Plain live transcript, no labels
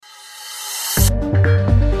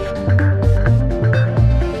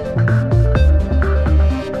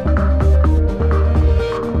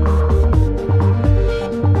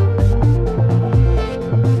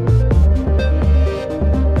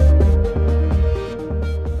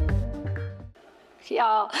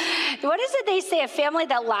Y'all, what is it they say? A family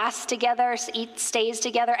that lasts together stays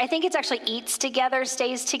together. I think it's actually eats together,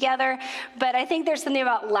 stays together. But I think there's something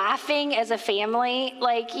about laughing as a family.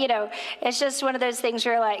 Like, you know, it's just one of those things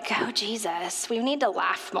where you're like, oh, Jesus, we need to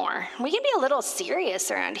laugh more. We can be a little serious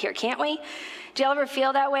around here, can't we? Do y'all ever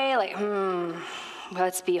feel that way? Like,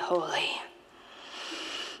 let's be holy.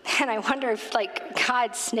 And I wonder if, like,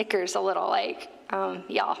 God snickers a little, like,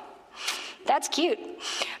 y'all, that's cute.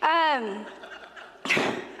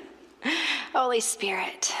 Holy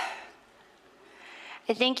Spirit,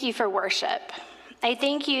 I thank you for worship. I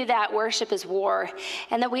thank you that worship is war,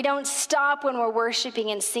 and that we don't stop when we're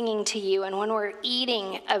worshiping and singing to you and when we're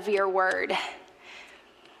eating of your word.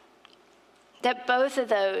 That both of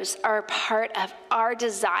those are part of our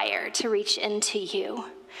desire to reach into you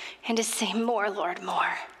and to say, more, Lord,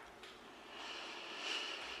 more.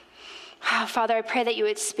 Oh, Father, I pray that you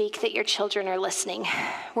would speak, that your children are listening.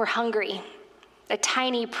 We're hungry. A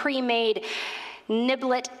tiny pre-made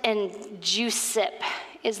niblet and juice sip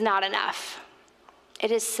is not enough.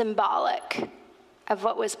 It is symbolic of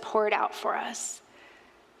what was poured out for us.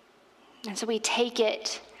 And so we take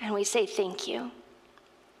it and we say, thank you.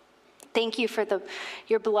 Thank you for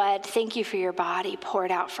your blood. Thank you for your body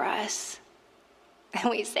poured out for us. And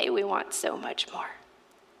we say we want so much more.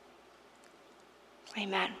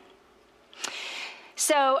 Amen.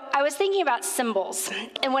 So I was thinking about symbols.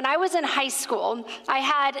 And when I was in high school, I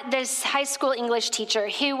had this high school English teacher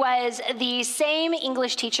who was the same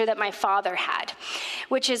English teacher that my father had,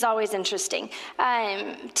 which is always interesting,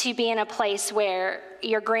 to be in a place where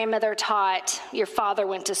your grandmother taught, your father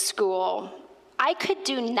went to school. I could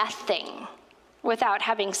do nothing without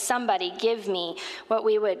having somebody give me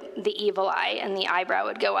the evil eye, and the eyebrow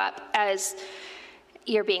would go up as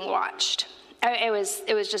you're being watched. It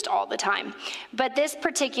was just all the time. But this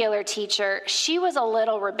particular teacher, she was a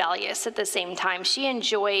little rebellious at the same time. She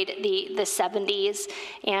enjoyed the 70s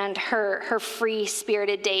and her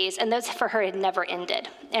free-spirited days, and those for her had never ended.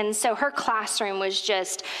 And so her classroom was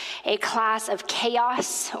just a class of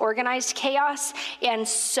chaos, organized chaos, and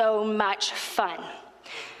so much fun.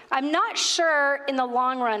 I'm not sure in the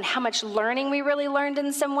long run how much learning we really learned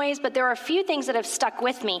in some ways, but there are a few things that have stuck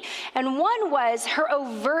with me. And one was her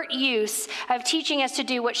overt use of teaching us to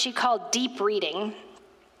do what she called deep reading,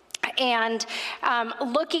 and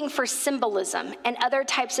looking for symbolism and other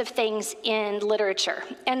types of things in literature.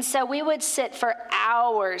 And so we would sit for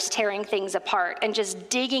hours tearing things apart and just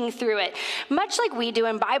digging through it, much like we do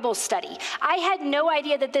in Bible study. I had no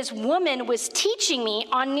idea that this woman was teaching me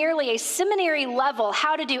on nearly a seminary level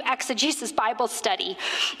how to do exegesis Bible study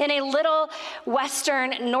in a little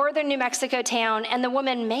western, northern New Mexico town, and the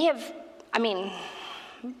woman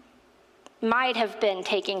might have been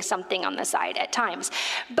taking something on the side at times.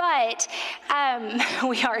 But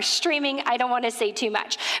we are streaming. I don't want to say too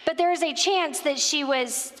much. But there is a chance that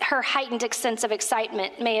her heightened sense of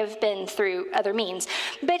excitement may have been through other means.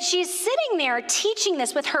 But she's sitting there teaching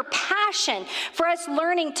this with her passion for us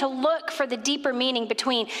learning to look for the deeper meaning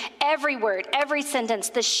between every word, every sentence,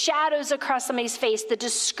 the shadows across somebody's face, the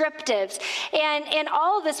descriptives. And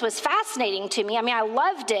all of this was fascinating to me. I mean, I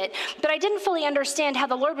loved it, but I didn't fully understand how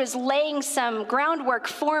the Lord was laying some groundwork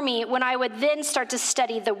for me when I would then start to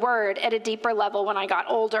study the Word at a deeper level when I got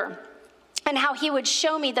older. And how he would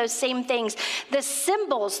show me those same things. The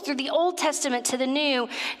symbols through the Old Testament to the New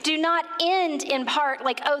do not end in part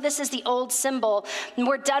like, oh, this is the old symbol, and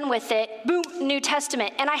we're done with it, boom, New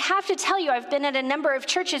Testament. And I have to tell you, I've been at a number of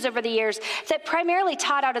churches over the years that primarily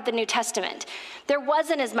taught out of the New Testament. There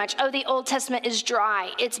wasn't as much, oh, the Old Testament is dry,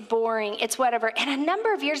 it's boring, it's whatever. And a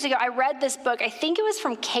number of years ago, I read this book, I think it was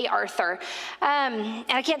from Kay Arthur, and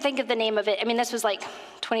I can't think of the name of it. I mean, this was like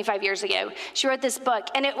 25 years ago. She wrote this book,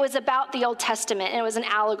 and it was about the Old Testament, and it was an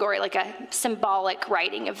allegory, like a symbolic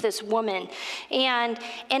writing of this woman. And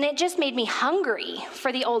it just made me hungry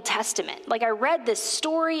for the Old Testament. Like, I read this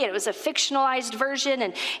story, and it was a fictionalized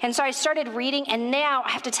version, and so I started reading, and now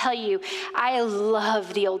I have to tell you, I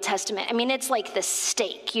love the Old Testament. I mean, it's like the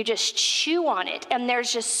steak. You just chew on it, and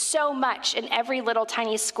there's just so much in every little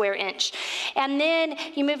tiny square inch. And then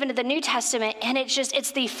you move into the New Testament, and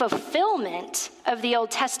it's the fulfillment of the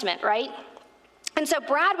Old Testament, right? And so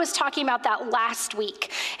Brad was talking about that last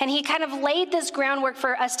week, and he kind of laid this groundwork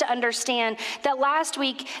for us to understand that last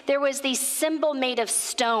week there was the symbol made of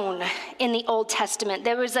stone in the Old Testament.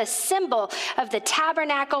 There was a symbol of the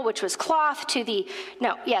tabernacle, which was cloth, from the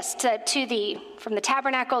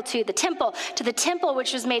tabernacle to the temple,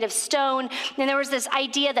 which was made of stone. And there was this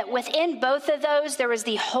idea that within both of those, there was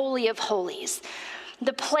the Holy of Holies.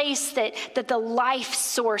 the place that the life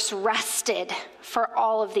source rested for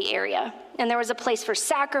all of the area. And there was a place for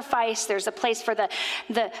sacrifice, there's a place for the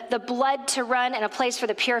blood to run, and a place for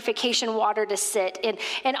the purification water to sit.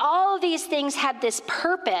 And all of these things had this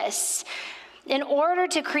purpose in order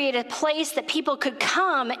to create a place that people could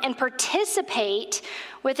come and participate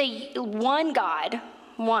with one God,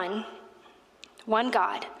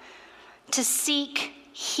 to seek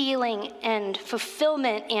healing and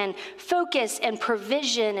fulfillment and focus and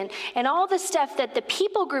provision and all the stuff that the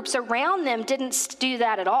people groups around them didn't do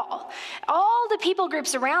that at all. All the people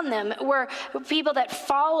groups around them were people that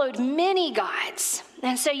followed many gods.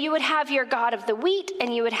 And so you would have your god of the wheat,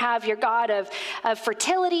 and you would have your god of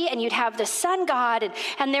fertility, and you'd have the sun god,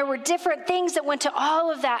 and there were different things that went to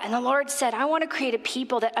all of that. And the Lord said, I want to create a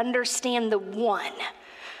people that understand the one.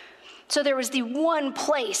 So there was the one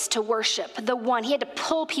place to worship, the one. He had to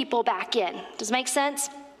pull people back in. Does it make sense?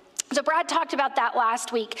 So Brad talked about that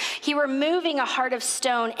last week. He removing a heart of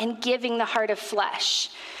stone and giving the heart of flesh.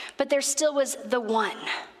 But there still was the one,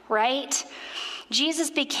 right?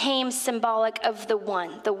 Jesus became symbolic of the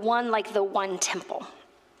one like the one temple.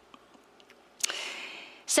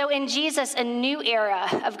 So in Jesus, a new era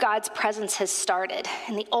of God's presence has started.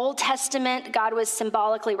 In the Old Testament, God was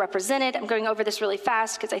symbolically represented. I'm going over this really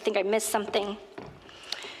fast because I think I missed something.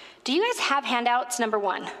 Do you guys have handouts, number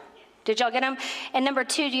one? Did y'all get them? And number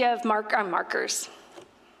two, do you have markers?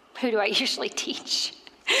 Who do I usually teach?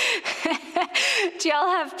 Do y'all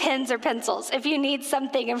have pens or pencils? If you need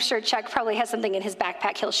something, I'm sure Chuck probably has something in his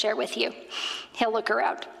backpack he'll share with you. He'll look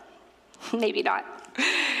around. Maybe not.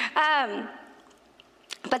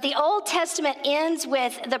 But the Old Testament ends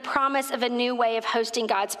with the promise of a new way of hosting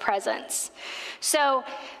God's presence. So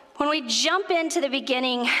when we jump into the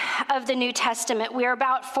beginning of the New Testament, we're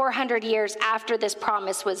about 400 years after this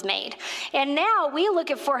promise was made. And now we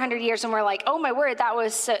look at 400 years and we're like, oh my word,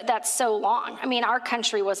 that's so long. I mean, our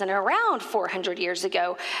country wasn't around 400 years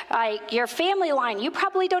ago. Like your family line, you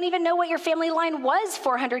probably don't even know what your family line was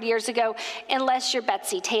 400 years ago unless you're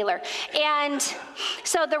Betsy Taylor. And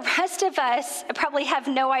so the rest of us probably have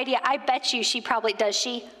no idea. I bet you she probably, does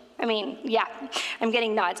she? I mean, yeah, I'm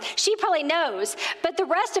getting nods. She probably knows, but the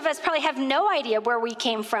rest of us probably have no idea where we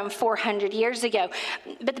came from 400 years ago.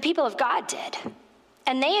 But the people of God did.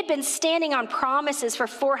 And they had been standing on promises for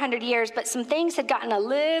 400 years, but some things had gotten a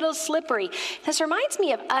little slippery. This reminds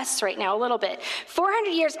me of us right now a little bit.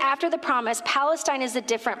 400 years after the promise, Palestine is a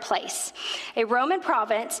different place. A Roman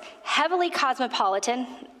province, heavily cosmopolitan,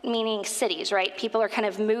 meaning cities, right? People are kind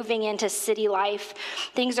of moving into city life.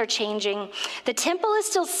 Things are changing. The temple is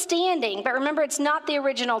still standing, but remember, it's not the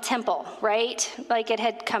original temple, right? Like it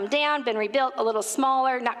had come down, been rebuilt, a little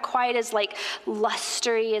smaller, not quite as like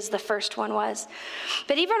lustery as the first one was.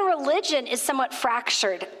 But even religion is somewhat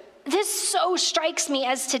fractured. This so strikes me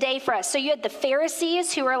as today for us. So you had the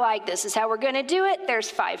Pharisees who were like, this is how we're going to do it. There's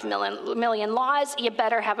 5 million laws. You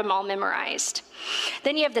better have them all memorized.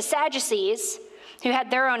 Then you have the Sadducees who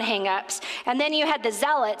had their own hang-ups. And then you had the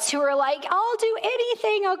Zealots who were like, I'll do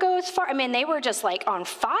anything. I'll go as far. I mean, they were just like on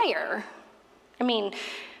fire. I mean,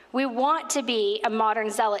 we want to be a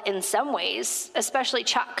modern zealot in some ways, especially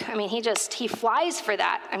Chuck. I mean, he flies for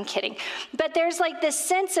that. I'm kidding. But there's like this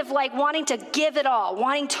sense of like wanting to give it all,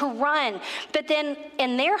 wanting to run. But then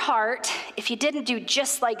in their heart, if you didn't do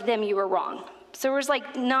just like them, you were wrong. So there was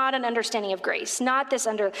like not an understanding of grace, not this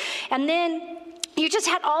and then you just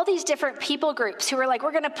had all these different people groups who were like,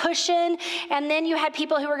 we're going to push in, and then you had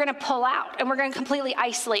people who were going to pull out, and we're going to completely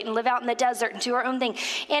isolate and live out in the desert and do our own thing.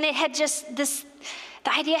 And it had just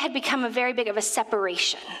the idea had become a very big of a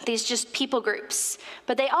separation, these just people groups.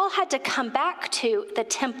 But they all had to come back to the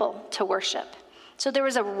temple to worship. So there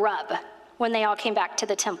was a rub when they all came back to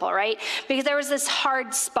the temple, right? Because there was this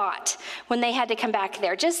hard spot when they had to come back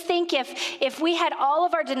there. Just think if we had all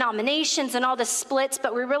of our denominations and all the splits,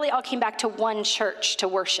 but we really all came back to one church to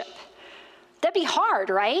worship. That'd be hard,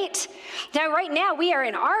 right? Now, right now, we are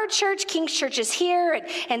in our church. King's Church is here,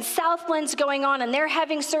 and Southland's going on, and they're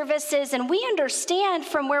having services. And we understand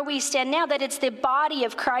from where we stand now that it's the body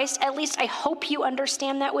of Christ. At least I hope you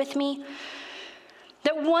understand that with me.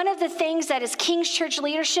 That one of the things that is King's Church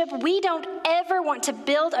leadership, we don't ever want to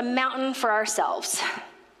build a mountain for ourselves.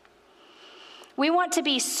 We want to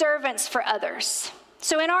be servants for others.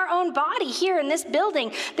 So in our own body here in this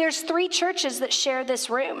building, there's 3 churches that share this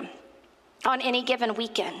room on any given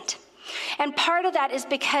weekend. And part of that is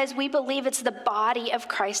because we believe it's the body of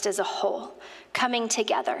Christ as a whole coming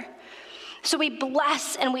together. So we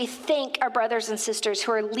bless and we thank our brothers and sisters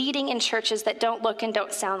who are leading in churches that don't look and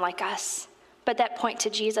don't sound like us, but that point to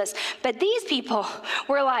Jesus. But these people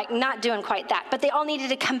were like not doing quite that, but they all needed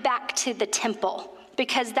to come back to the temple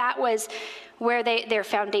because that was where their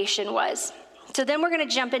foundation was. So then we're going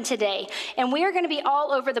to jump in today, and we are going to be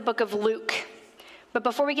all over the book of Luke. But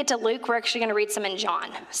before we get to Luke, we're actually going to read some in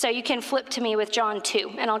John. So you can flip to me with John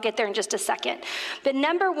 2, and I'll get there in just a second. But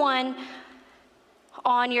number one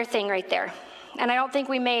on your thing right there, and I don't think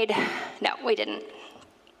we didn't.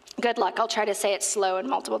 Good luck. I'll try to say it slow and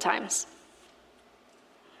multiple times.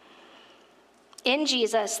 In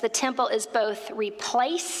Jesus, the temple is both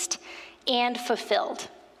replaced and fulfilled.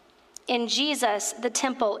 In Jesus, the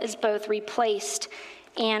temple is both replaced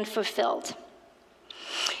and fulfilled.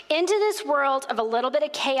 Into this world of a little bit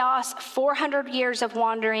of chaos, 400 years of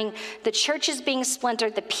wandering, the church is being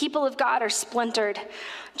splintered, the people of God are splintered,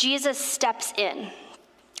 Jesus steps in.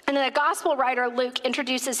 And the gospel writer Luke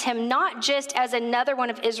introduces him not just as another one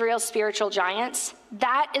of Israel's spiritual giants.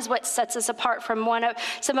 That is what sets us apart from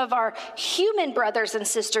some of our human brothers and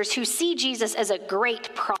sisters who see Jesus as a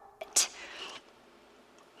great prophet.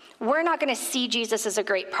 We're not going to see Jesus as a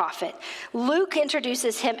great prophet. Luke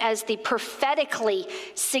introduces him as the prophetically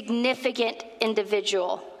significant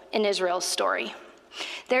individual in Israel's story.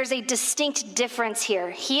 There's a distinct difference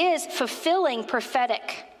here. He is fulfilling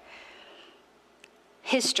prophetic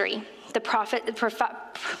history.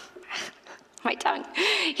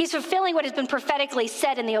 He's fulfilling what has been prophetically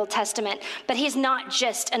said in the Old Testament, but he's not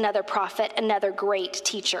just another prophet, another great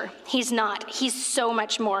teacher. He's not. He's so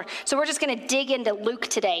much more. So we're just going to dig into Luke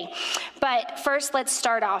today. But first, let's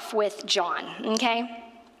start off with John, okay?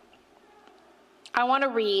 I want to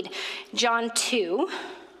read John 2.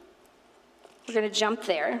 We're going to jump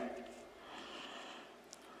there.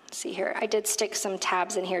 Let's see here. I did stick some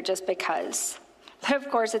tabs in here just because. But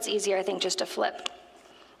of course, it's easier, I think, just to flip,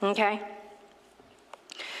 okay?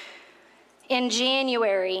 In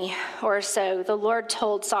January or so, the Lord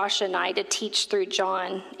told Sasha and I to teach through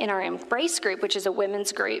John in our Embrace group, which is a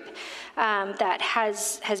women's group that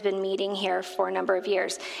has been meeting here for a number of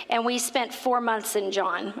years. And we spent 4 months in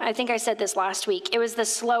John. I think I said this last week. It was the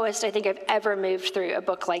slowest I think I've ever moved through a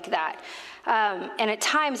book like that. And at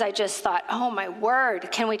times I just thought, oh my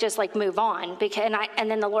word, can we just move on?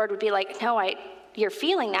 And then the Lord would be like, no, you're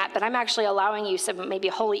feeling that, but I'm actually allowing you some maybe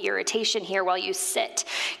holy irritation here while you sit,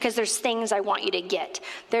 because there's things I want you to get.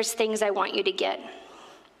 There's things I want you to get.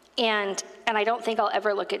 And I don't think I'll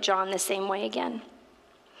ever look at John the same way again.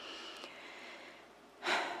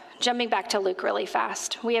 Jumping back to Luke really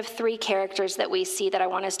fast. We have 3 characters that we see that I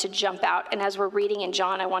want us to jump out. And as we're reading in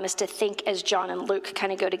John, I want us to think as John and Luke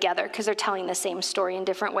kind of go together, because they're telling the same story in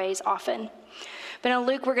different ways often. But in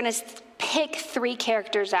Luke, we're going to pick 3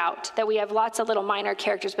 characters out, that we have lots of little minor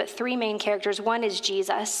characters, but 3 main characters. One is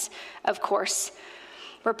Jesus, of course.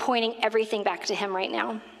 We're pointing everything back to him right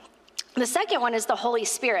now. The second one is the Holy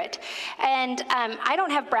Spirit. And I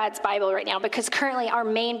don't have Brad's Bible right now because currently our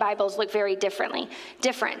main Bibles look very different.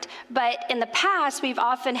 But in the past, we've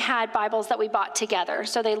often had Bibles that we bought together,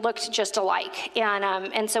 so they looked just alike.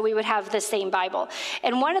 And so we would have the same Bible.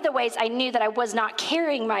 And one of the ways I knew that I was not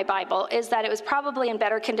carrying my Bible is that it was probably in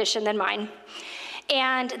better condition than mine.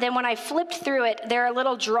 And then when I flipped through it, there are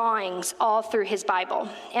little drawings all through his Bible.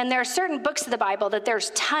 And there are certain books of the Bible that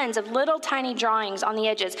there's tons of little tiny drawings on the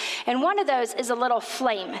edges. And one of those is a little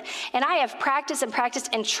flame. And I have practiced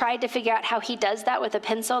and tried to figure out how he does that with a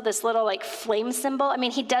pencil, this little flame symbol. I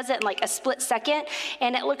mean, he does it in a split second,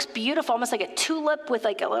 and it looks beautiful, almost like a tulip with a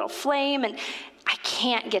little flame. And I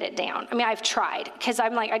can't get it down. I mean, I've tried, because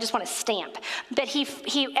I'm I just want to stamp. But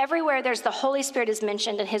he everywhere there's the Holy Spirit is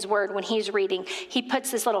mentioned in his word when he's reading, he puts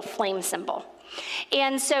this little flame symbol.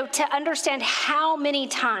 And so to understand how many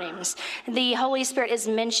times the Holy Spirit is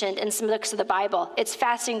mentioned in some books of the Bible, it's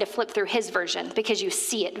fascinating to flip through his version because you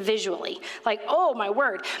see it visually. Oh my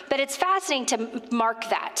word. But it's fascinating to mark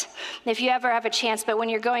that if you ever have a chance. But when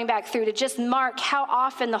you're going back through, to just mark how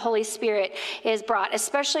often the Holy Spirit is brought,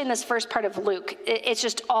 especially in this first part of Luke, it's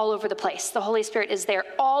just all over the place. The Holy Spirit is there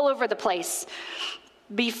all over the place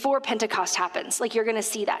before Pentecost happens. You're going to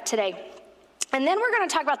see that today. And then we're going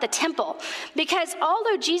to talk about the temple, because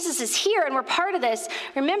although Jesus is here and we're part of this,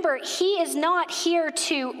 remember, he is not here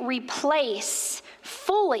to replace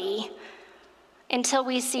fully until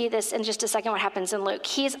we see this in just a second what happens in Luke.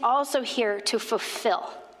 He is also here to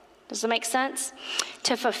fulfill. Does that make sense?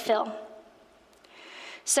 To fulfill.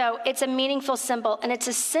 So it's a meaningful symbol, and it's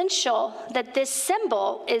essential that this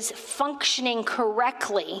symbol is functioning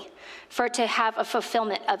correctly for it to have a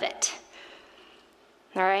fulfillment of it.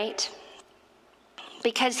 All right?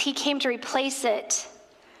 Because he came to replace it,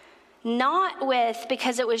 not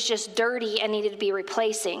because it was just dirty and needed to be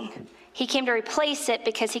replacing. He came to replace it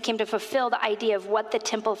because he came to fulfill the idea of what the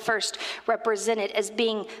temple first represented as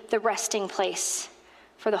being the resting place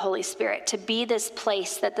for the Holy Spirit to be this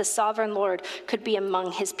place that the sovereign Lord could be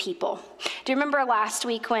among his people. Do you remember last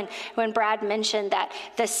week when Brad mentioned that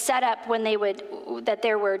the setup that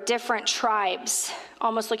there were different tribes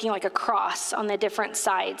almost looking like a cross on the different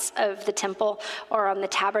sides of the temple or on the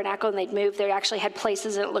tabernacle, and they'd move, they actually had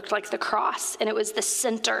places that looked like the cross, and it was the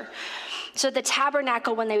center. So the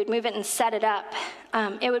tabernacle, when they would move it and set it up,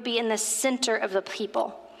 it would be in the center of the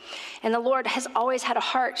people. And the Lord has always had a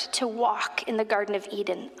heart to walk in the Garden of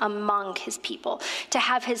Eden among his people, to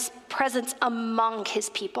have his presence among his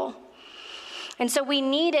people. And so we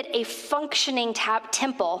needed a functioning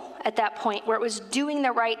temple at that point where it was doing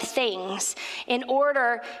the right things in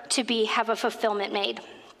order to have a fulfillment made.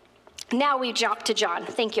 Now we jump to John.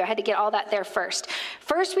 Thank you. I had to get all that there first.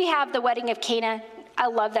 First, we have the wedding of Cana. I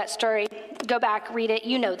love that story. Go back, read it.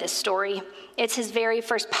 You know this story. It's his very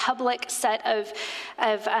first public set of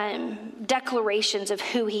declarations of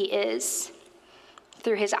who he is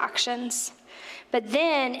through his actions. But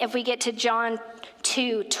then if we get to John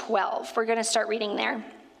 2:12, we're going to start reading there.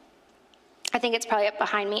 I think it's probably up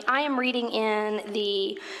behind me. I am reading in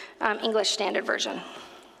the English Standard Version.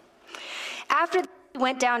 After he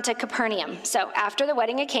went down to Capernaum, so after the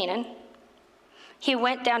wedding of Canaan, he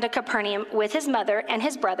went down to Capernaum with his mother and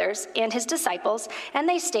his brothers and his disciples, and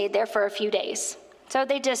they stayed there for a few days. So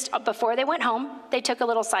before they went home, they took a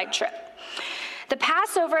little side trip. The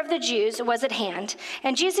Passover of the Jews was at hand,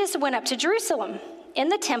 and Jesus went up to Jerusalem. In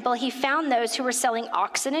the temple, he found those who were selling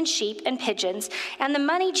oxen and sheep and pigeons, and the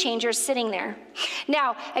money changers sitting there.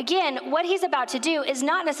 Now, again, what he's about to do is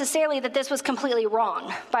not necessarily that this was completely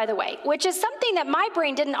wrong, by the way, which is something that my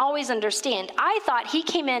brain didn't always understand. I thought he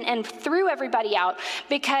came in and threw everybody out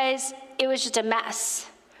because it was just a mess.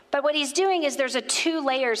 But what he's doing is there's two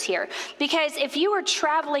layers here. Because if you were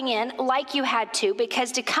traveling in like you had to,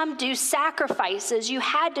 because to come do sacrifices, you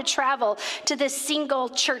had to travel to this single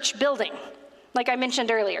church building. Like I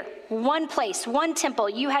mentioned earlier, one place, one temple,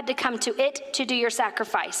 you had to come to it to do your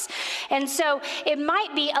sacrifice. And so it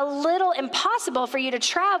might be a little impossible for you to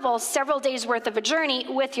travel several days worth of a journey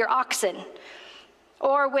with your oxen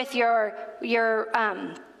or with your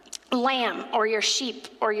lamb or your sheep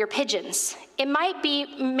or your pigeons. It might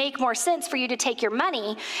make more sense for you to take your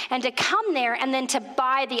money and to come there and then to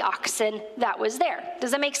buy the oxen that was there.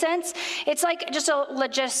 Does that make sense? It's like just a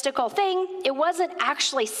logistical thing. It wasn't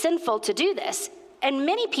actually sinful to do this. And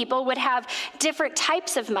many people would have different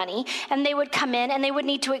types of money, and they would come in and they would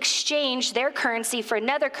need to exchange their currency for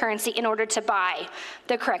another currency in order to buy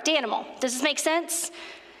the correct animal. Does this make sense?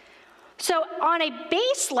 So on a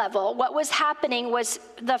base level, what was happening was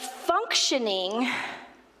the functioning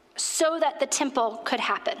so that the temple could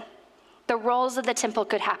happen. The roles of the temple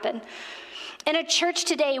could happen. In a church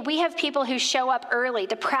today, we have people who show up early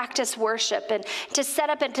to practice worship and to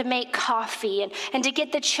set up and to make coffee and to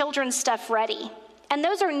get the children's stuff ready. And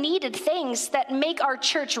those are needed things that make our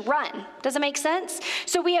church run. Does it make sense?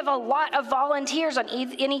 So we have a lot of volunteers on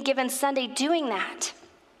any given Sunday doing that.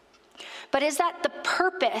 But is that the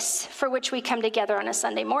purpose for which we come together on a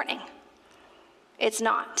Sunday morning? It's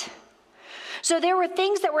not. So there were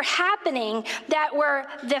things that were happening that were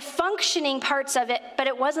the functioning parts of it, but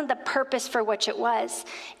it wasn't the purpose for which it was.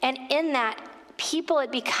 And in that, people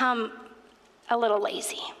had become a little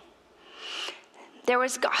lazy. There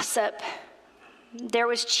was gossip. There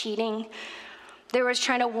was cheating. There was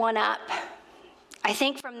trying to one up. I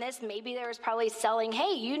think from this, maybe there was probably selling,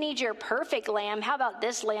 hey, you need your perfect lamb. How about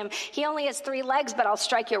this lamb? He only has 3 legs, but I'll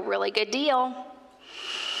strike you a really good deal.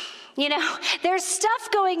 You know, there's stuff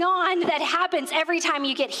going on that happens every time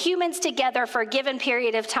you get humans together for a given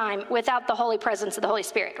period of time without the holy presence of the Holy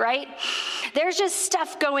Spirit, right? There's just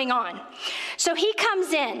stuff going on. So he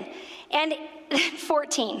comes in, and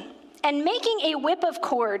 14, and making a whip of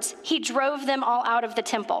cords, he drove them all out of the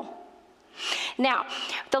temple. Now,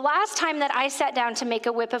 the last time that I sat down to make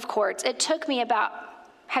a whip of cords, it took me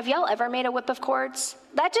have y'all ever made a whip of cords?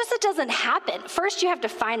 That just doesn't happen. First, you have to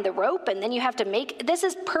find the rope, and then you have to this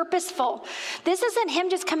is purposeful. This isn't him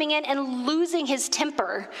just coming in and losing his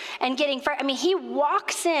temper and getting he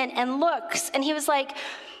walks in and looks, and he was like,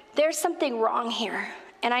 there's something wrong here,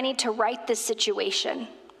 and I need to right this situation.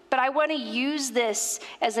 But I want to use this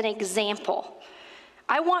as an example.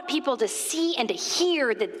 I want people to see and to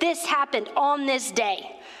hear that this happened on this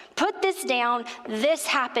day. Put this down, this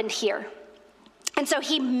happened here. And so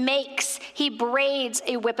he braids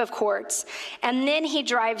a whip of cords, and then he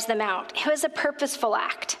drives them out. It was a purposeful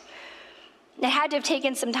act. It had to have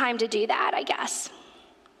taken some time to do that, I guess.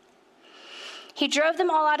 He drove them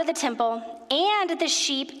all out of the temple, and the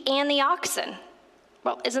sheep and the oxen.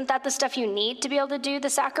 Well, isn't that the stuff you need to be able to do the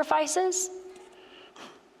sacrifices?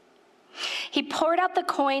 He poured out the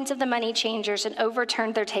coins of the money changers and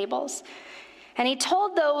overturned their tables. And he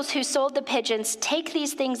told those who sold the pigeons, "Take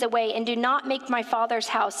these things away and do not make my Father's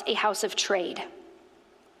house a house of trade."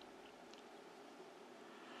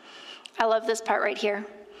 I love this part right here.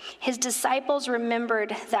 His disciples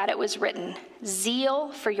remembered that it was written, "Zeal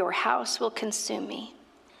for your house will consume me."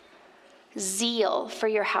 Zeal for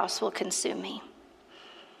your house will consume me.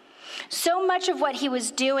 So much of what he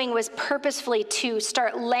was doing was purposefully to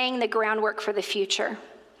start laying the groundwork for the future.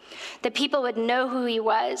 The people would know who he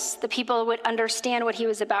was. The people would understand what he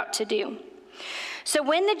was about to do. So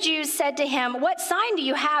when the Jews said to him, "What sign do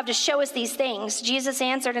you have to show us these things?" Jesus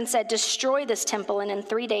answered and said, "Destroy this temple, and in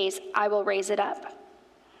 3 days I will raise it up."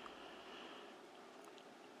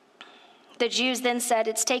 The Jews then said,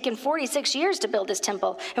 "It's taken 46 years to build this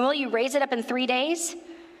temple, and will you raise it up in 3 days?"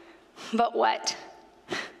 But what?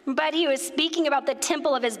 But he was speaking about the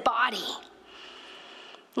temple of his body.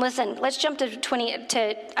 Listen, let's jump to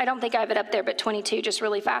I don't think I have it up there, but 22, just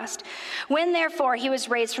really fast. When therefore he was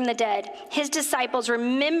raised from the dead, his disciples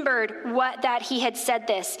remembered that he had said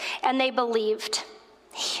this, and they believed.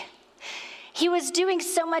 He was doing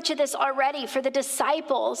so much of this already for the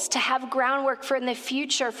disciples to have groundwork for in the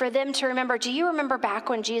future, for them to remember. Do you remember back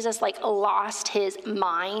when Jesus lost his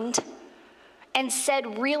mind and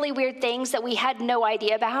said really weird things that we had no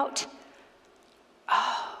idea about?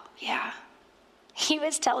 Oh, yeah. He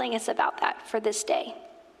was telling us about that for this day.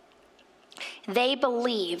 They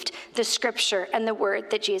believed the scripture and the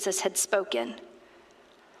word that Jesus had spoken.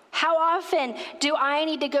 How often do I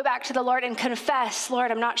need to go back to the Lord and confess,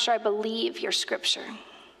 "Lord, I'm not sure I believe your scripture."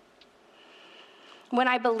 When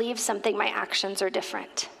I believe something, my actions are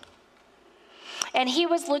different. And he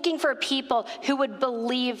was looking for people who would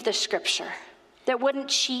believe the scripture, that wouldn't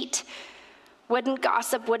cheat, wouldn't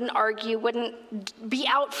gossip, wouldn't argue, wouldn't be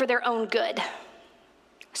out for their own good.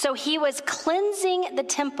 So he was cleansing the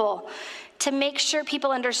temple to make sure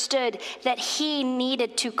people understood that he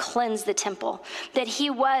needed to cleanse the temple, that he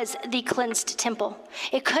was the cleansed temple.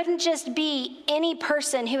 It couldn't just be any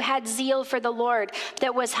person who had zeal for the Lord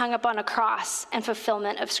that was hung up on a cross and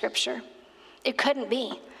fulfillment of scripture. It couldn't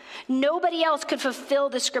be. Nobody else could fulfill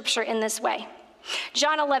the scripture in this way.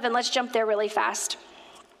 John 11, let's jump there really fast.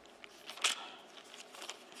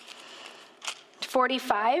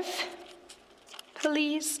 45.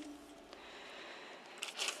 Please.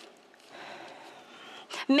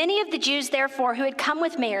 Many of the Jews, therefore, who had come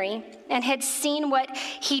with Mary and had seen what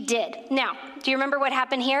he did. Now, do you remember what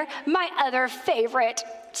happened here? My other favorite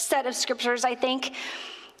set of scriptures, I think.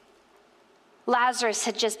 Lazarus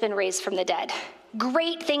had just been raised from the dead.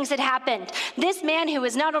 Great things had happened. This man who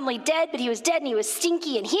was not only dead, but he was dead and he was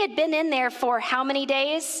stinky, and he had been in there for how many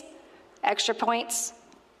days? Extra points.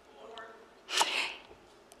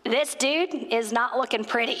 This dude is not looking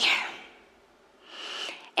pretty.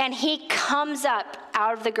 And he comes up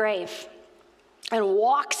out of the grave and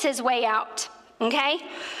walks his way out, okay?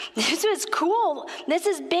 This was cool. This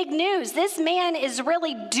is big news. This man is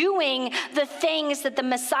really doing the things that the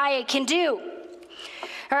Messiah can do.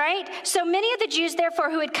 All right? So many of the Jews, therefore,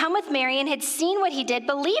 who had come with Mary and had seen what he did,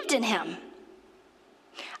 believed in him.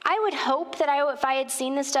 I would hope that if I had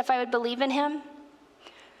seen this stuff, I would believe in him.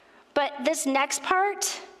 But this next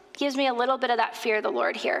part gives me a little bit of that fear of the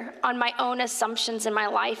Lord here on my own assumptions in my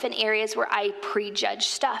life in areas where I prejudge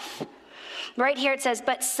stuff. Right here it says,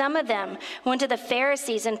 "But some of them went to the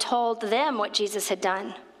Pharisees and told them what Jesus had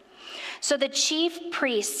done. So the chief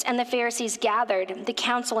priests and the Pharisees gathered the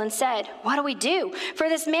council and said, 'What do we do? For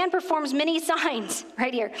this man performs many signs,'"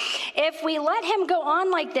 right here. "If we let him go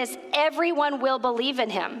on like this, everyone will believe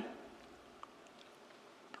in him."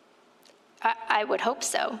 I would hope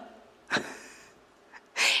so.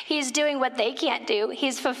 He's doing what they can't do.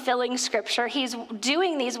 He's fulfilling scripture. He's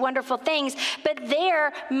doing these wonderful things, but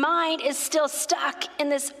their mind is still stuck in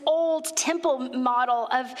this old temple model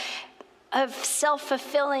of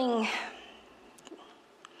self-fulfilling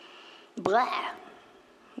blah.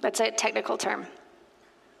 That's a technical term.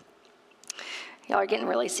 Y'all are getting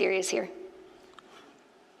really serious here.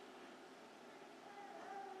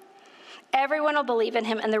 Everyone will believe in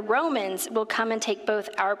him, and the Romans will come and take both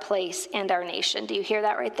our place and our nation. Do you hear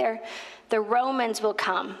that right there? The Romans will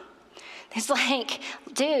come. It's like,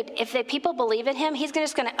 dude, if the people believe in him, he's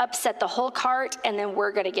just going to upset the whole cart, and then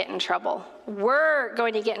we're going to get in trouble. We're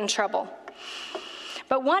going to get in trouble.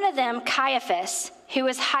 But one of them, Caiaphas, who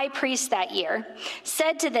was high priest that year,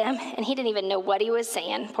 said to them, and he didn't even know what he was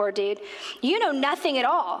saying, poor dude, "You know nothing at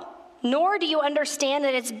all. Nor do you understand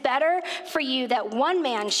that it's better for you that one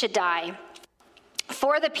man should die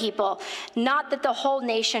for the people, not that the whole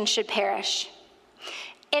nation should perish."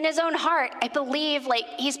 in his own heart, I believe like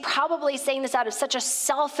he's probably saying this out of such a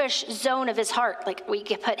selfish zone of his heart. Like, we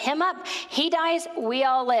can put him up, he dies, we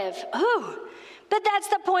all live. Ooh. But that's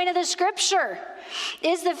the point of the scripture,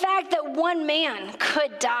 is the fact that one man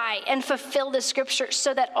could die and fulfill the scripture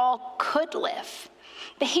so that all could live.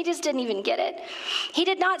 But he just didn't even get it. He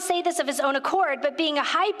did not say this of his own accord, but being a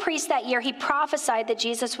high priest that year, he prophesied that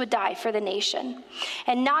Jesus would die for the nation.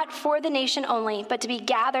 And not for the nation only, but to be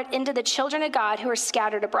gathered into the children of God who are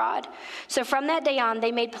scattered abroad. So from that day on,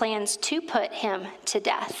 they made plans to put him to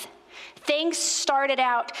death. Things started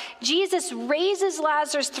out. Jesus raises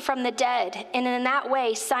Lazarus from the dead, and in that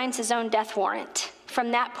way signs his own death warrant.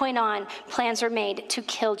 From that point on, plans were made to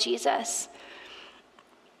kill Jesus.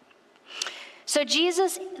 So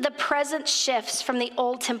Jesus, the present shifts from the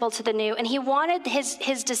old temple to the new, and he wanted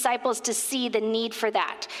his disciples to see the need for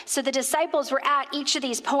that. So the disciples were at each of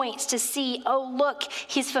these points to see, oh, look,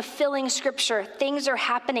 he's fulfilling scripture. Things are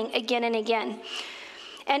happening again and again.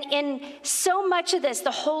 And in so much of this,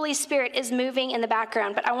 the Holy Spirit is moving in the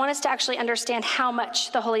background, but I want us to actually understand how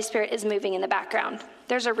much the Holy Spirit is moving in the background.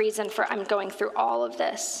 There's a reason for I'm going through all of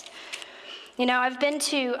this. You know, I've been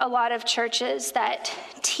to a lot of churches that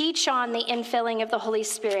teach on the infilling of the Holy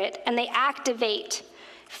Spirit, and they activate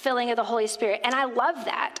filling of the Holy Spirit. And I love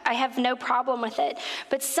that. I have no problem with it.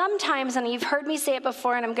 But sometimes, and you've heard me say it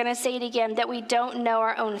before, and I'm going to say it again, that we don't know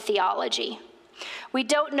our own theology. We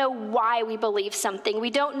don't know why we believe something. We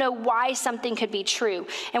don't know why something could be true.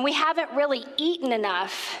 And we haven't really eaten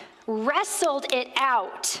enough, wrestled it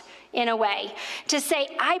out in a way to say,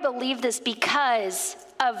 I believe this because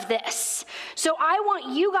of this. So I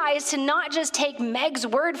want you guys to not just take Meg's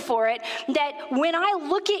word for it, that when I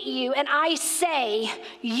look at you and I say,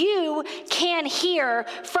 you can hear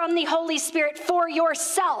from the Holy Spirit for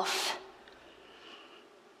yourself.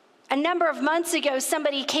 A number of months ago,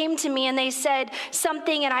 somebody came to me and they said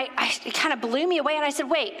something, and it kind of blew me away. And I said,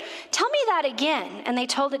 wait, tell me that again. And they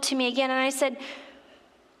told it to me again. And I said,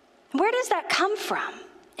 where does that come from?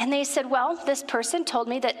 And they said, well, this person told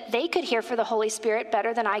me that they could hear for the Holy Spirit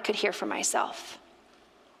better than I could hear for myself.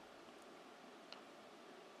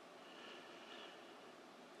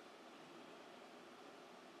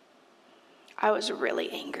 I was really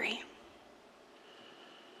angry.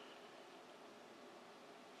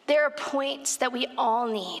 There are points that we all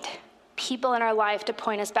need people in our life to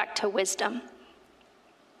point us back to wisdom,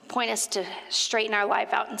 point us to straighten our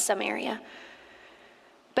life out in some area.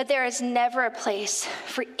 But there is never a place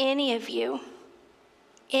for any of you,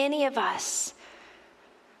 any of us,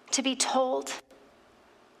 to be told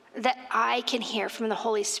that I can hear from the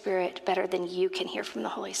Holy Spirit better than you can hear from the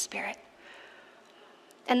Holy Spirit.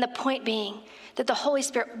 And the point being that the Holy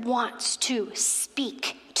Spirit wants to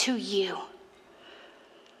speak to you.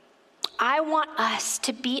 I want us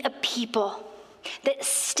to be a people that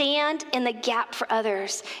stand in the gap for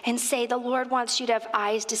others and say, the Lord wants you to have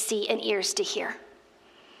eyes to see and ears to hear.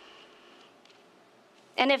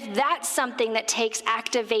 And if that's something that takes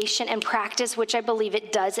activation and practice, which I believe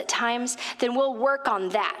it does at times, then we'll work on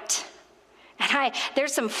that. And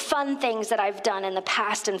there's some fun things that I've done in the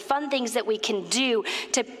past and fun things that we can do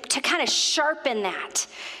to kind of sharpen that.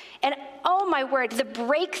 And oh my word, the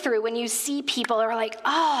breakthrough when you see people are like,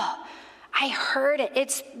 oh, I heard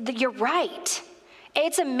it. You're right.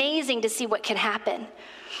 It's amazing to see what can happen.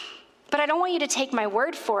 But I don't want you to take my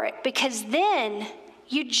word for it, because then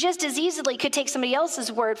you just as easily could take somebody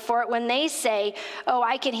else's word for it when they say, oh,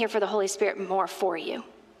 I can hear for the Holy Spirit more for you.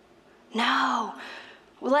 No.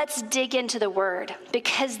 Let's dig into the word,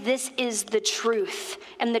 because this is the truth.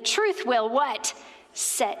 And the truth will what?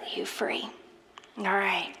 Set you free. All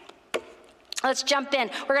right. Let's jump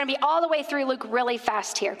in. We're going to be all the way through Luke really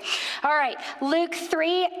fast here. All right. Luke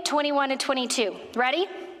 3:21 and 22. Ready?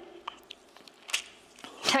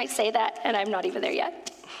 I say that, and I'm not even there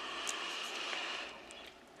yet.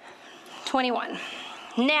 21.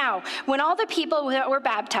 Now, when all the people were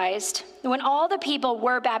baptized,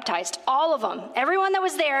 all of them, everyone that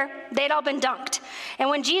was there, they'd all been dunked.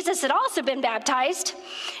 And when Jesus had also been baptized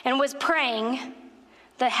and was praying,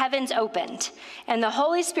 the heavens opened, and the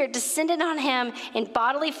Holy Spirit descended on him in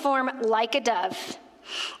bodily form like a dove.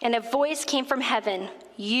 And a voice came from heaven,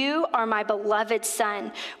 "You are my beloved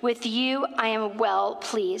Son. With you I am well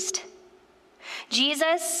pleased."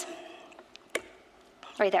 Jesus,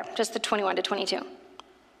 right there, just the 21 to 22.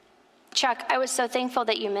 Chuck, I was so thankful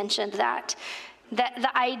that you mentioned that.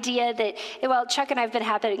 The idea that, well, Chuck and I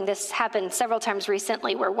have been this happened several times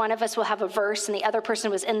recently, where one of us will have a verse and the other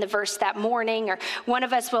person was in the verse that morning, or one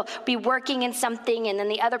of us will be working in something and then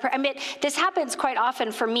the other person, this happens quite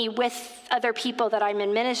often for me with other people that I'm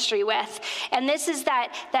in ministry with. And this is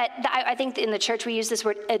I think in the church we use this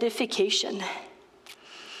word edification.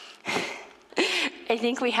 I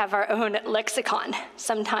think we have our own lexicon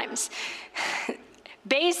sometimes.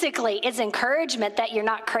 Basically, it's encouragement that you're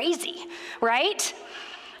not crazy, right?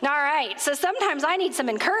 All right, so sometimes I need some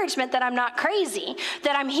encouragement that I'm not crazy,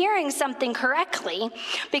 that I'm hearing something correctly,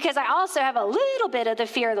 because I also have a little bit of the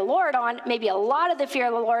fear of the Lord on, maybe a lot of the fear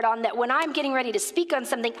of the Lord on, that when I'm getting ready to speak on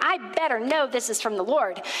something, I better know this is from the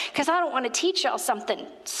Lord, because I don't want to teach y'all something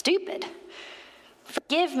stupid.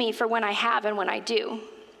 Forgive me for when I have and when I do.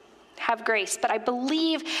 Have grace. But I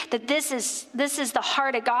believe that this is the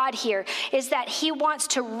heart of God here, is that he wants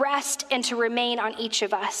to rest and to remain on each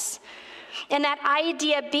of us. And that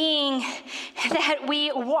idea being that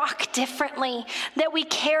we walk differently, that we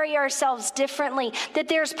carry ourselves differently, that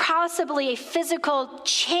there's possibly a physical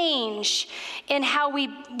change in how we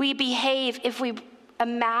behave if we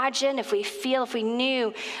imagine, if we feel, if we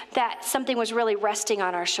knew that something was really resting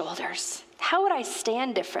on our shoulders. How would I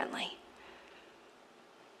stand differently?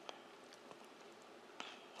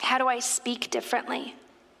 How do I speak differently?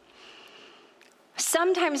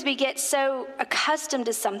 Sometimes we get so accustomed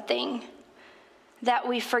to something that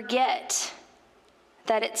we forget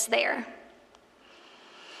that it's there.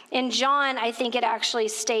 In John, I think it actually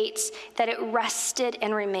states that it rested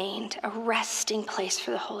and remained, a resting place for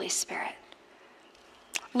the Holy Spirit.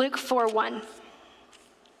 Luke 4:1.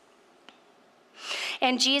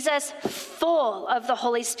 And Jesus, full of the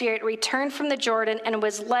Holy Spirit, returned from the Jordan and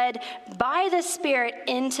was led by the Spirit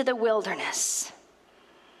into the wilderness.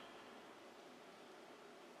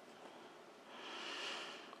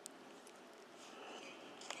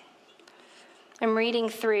 I'm reading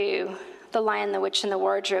through The Lion, the Witch, and the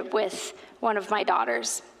Wardrobe with one of my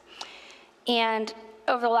daughters. And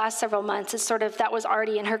over the last several months, it's sort of, that was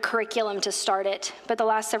already in her curriculum to start it. But the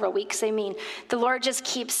last several weeks, the Lord just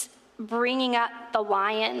keeps bringing up the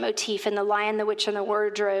lion motif and The Lion, the Witch, and the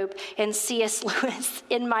Wardrobe and C.S. Lewis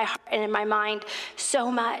in my heart and in my mind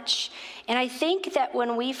so much. And I think that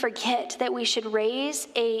when we forget that we should raise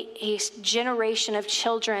a generation of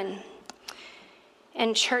children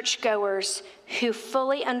and churchgoers who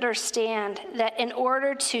fully understand that in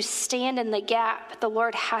order to stand in the gap, the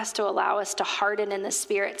Lord has to allow us to harden in the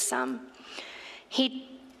spirit some. He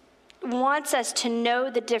wants us to know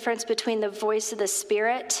the difference between the voice of the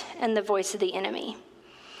Spirit and the voice of the enemy.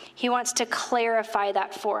 He wants to clarify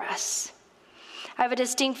that for us. I have a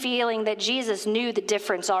distinct feeling that Jesus knew the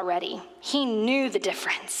difference already. He knew the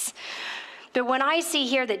difference. But when I see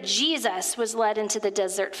here that Jesus was led into the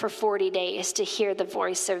desert for 40 days to hear the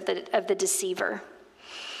voice of the deceiver,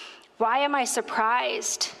 why am I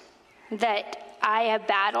surprised that I have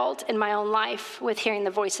battled in my own life with hearing the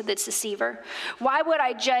voice of the deceiver? Why would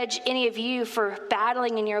I judge any of you for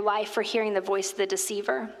battling in your life for hearing the voice of the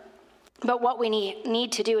deceiver? But what we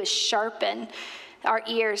need to do is sharpen our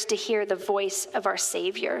ears to hear the voice of our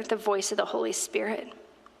Savior, the voice of the Holy Spirit.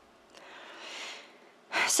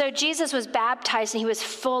 So Jesus was baptized and he was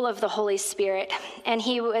full of the Holy Spirit, and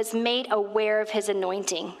he was made aware of his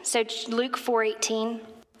anointing. So Luke 4:18.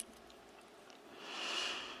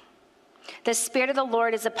 The Spirit of the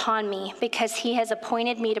Lord is upon me, because he has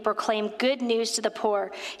appointed me to proclaim good news to the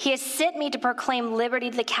poor. He has sent me to proclaim liberty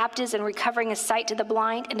to the captives and recovering of sight to the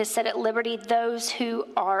blind, and to set at liberty those who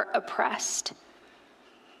are oppressed.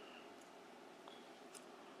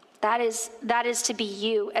 That is to be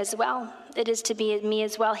you as well. It is to be me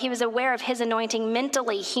as well. He was aware of his anointing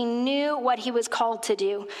mentally. He knew what he was called to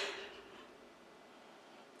do.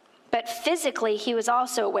 But physically, he was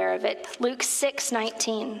also aware of it. Luke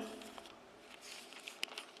 6:19.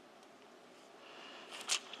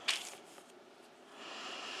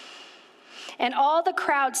 And all the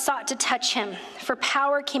crowd sought to touch him, for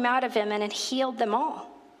power came out of him and it healed them all.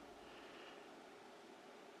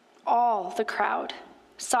 All the crowd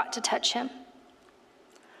sought to touch him.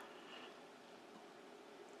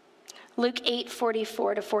 Luke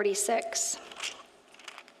 8:44-46.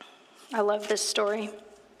 I love this story.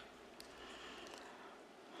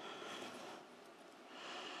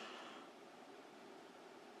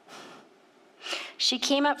 She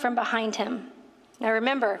came up from behind him. Now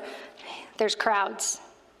remember, there's crowds.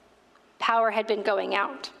 Power had been going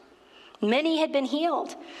out. Many had been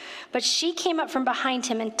healed. But she came up from behind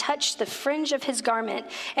him and touched the fringe of his garment,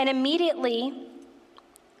 and immediately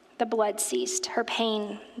the blood ceased, her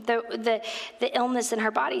pain, the illness in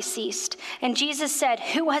her body ceased. And Jesus said,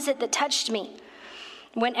 "Who was it that touched me?"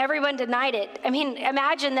 when everyone denied it. I mean,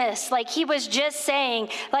 imagine this. Like, he was just saying,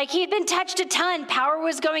 like, he'd been touched a ton. Power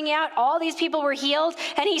was going out. All these people were healed.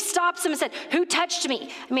 And he stops them and said, who touched me?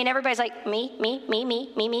 I mean, everybody's like, me.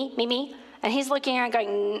 And he's looking around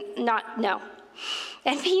going, no.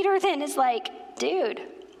 And Peter then is like, dude,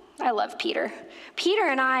 I love Peter. Peter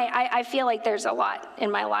and I feel like there's a lot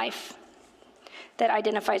in my life that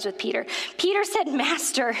identifies with Peter. Peter said,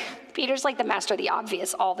 Master. Peter's like the master of the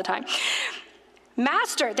obvious all the time.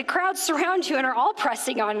 Master, the crowds surround you and are all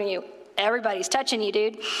pressing on you. Everybody's touching you,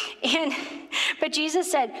 dude. But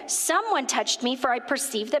Jesus said, someone touched me, for I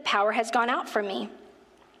perceive that power has gone out from me.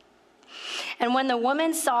 And when the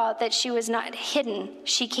woman saw that she was not hidden,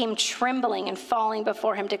 she came trembling and falling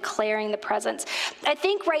before him, declaring the presence. I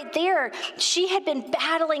think right there, she had been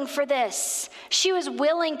battling for this. She was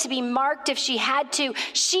willing to be marked if she had to.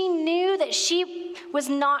 She knew that she was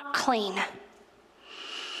not clean.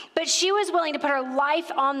 But she was willing to put her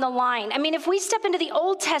life on the line. I mean, if we step into the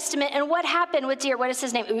Old Testament, and what happened with what is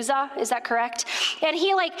his name? Uzzah, is that correct? And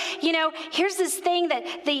he here's this thing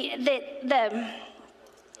that the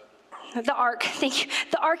ark, thank you.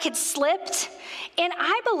 The ark had slipped. And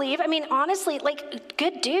I believe, honestly,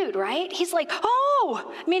 good dude, right? He's like,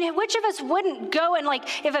 which of us wouldn't go and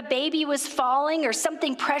if a baby was falling or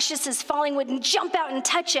something precious is falling, wouldn't jump out and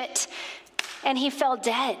touch it? And he fell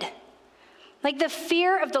dead. The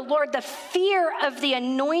fear of the Lord, the fear of the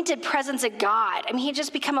anointed presence of God. He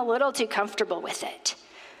just become a little too comfortable with it.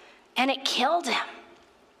 And it killed him.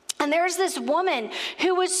 And there's this woman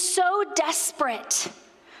who was so desperate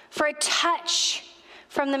for a touch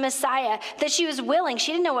from the Messiah that she was willing.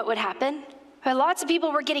 She didn't know what would happen. Lots of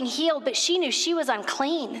people were getting healed, but she knew she was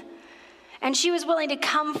unclean. And she was willing to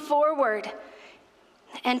come forward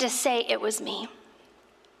and to say, it was me.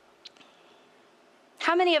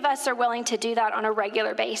 How many of us are willing to do that on a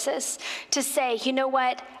regular basis? To say, you know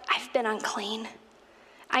what? I've been unclean.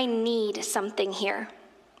 I need something here.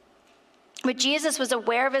 But Jesus was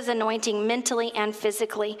aware of his anointing mentally and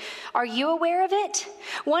physically. Are you aware of it?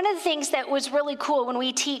 One of the things that was really cool when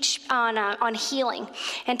we teach on healing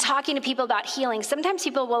and talking to people about healing, sometimes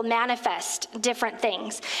people will manifest different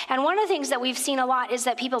things. And one of the things that we've seen a lot is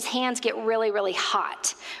that people's hands get really, really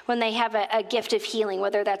hot when they have a gift of healing,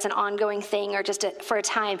 whether that's an ongoing thing or just for a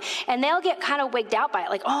time. And they'll get kind of wigged out by it,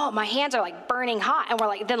 like, oh, my hands are burning hot. And we're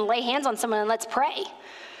like, then lay hands on someone and let's pray.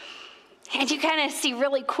 And you kind of see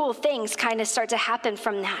really cool things kind of start to happen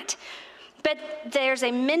from that. But there's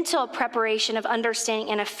a mental preparation of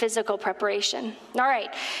understanding and a physical preparation. All right.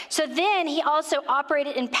 So then he also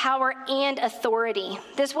operated in power and authority.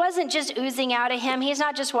 This wasn't just oozing out of him. He's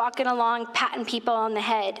not just walking along, patting people on the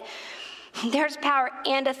head. There's power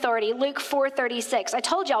and authority. Luke 4:36. I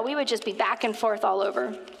told y'all we would just be back and forth all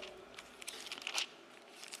over.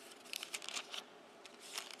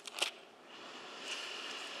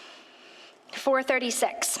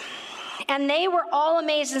 4:36. And they were all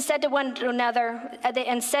amazed and said to one another,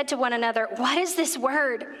 what is this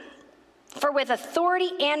word? For with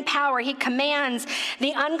authority and power he commands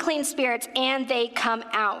the unclean spirits, and they come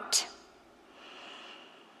out.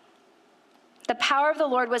 The power of the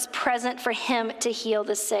Lord was present for him to heal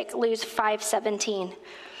the sick. Luke 5:17.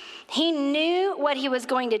 He knew what he was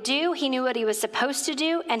going to do. He knew what he was supposed to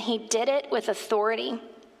do, and he did it with authority.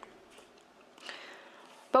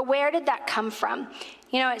 But where did that come from?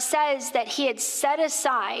 It says that he had set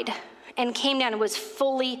aside and came down and was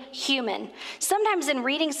fully human. Sometimes in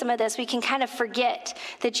reading some of this, we can kind of forget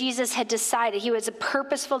that Jesus had decided he was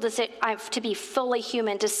purposeful to be fully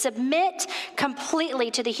human, to submit completely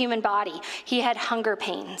to the human body. He had hunger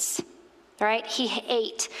pains, right? He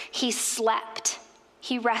ate, he slept,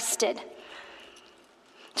 he rested.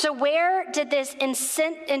 So where did this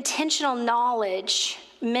intentional knowledge,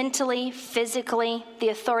 mentally, physically, the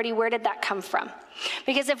authority, where did that come from?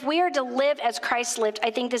 Because if we are to live as Christ lived,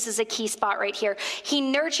 I think this is a key spot right here. He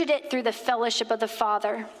nurtured it through the fellowship of the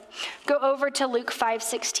Father. Go over to Luke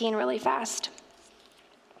 5:16 really fast.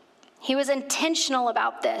 He was intentional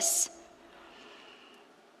about this.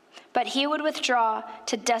 But he would withdraw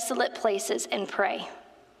to desolate places and pray.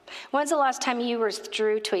 When's the last time you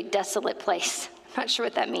withdrew to a desolate place? I'm not sure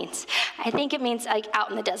what that means. I think it means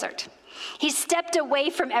out in the desert. He stepped away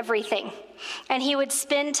from everything, and he would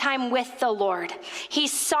spend time with the Lord. He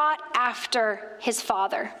sought after his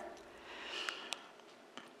Father.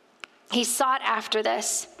 He sought after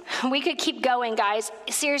this. We could keep going, guys.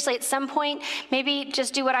 Seriously, at some point, maybe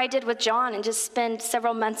just do what I did with John and just spend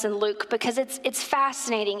several months in Luke, because it's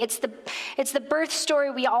fascinating. It's the birth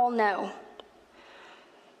story we all know.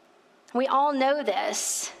 We all know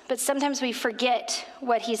this, but sometimes we forget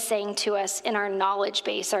what he's saying to us in our knowledge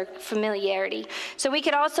base, our familiarity. So we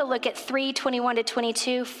could also look at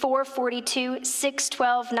 3:21-22, 4:42,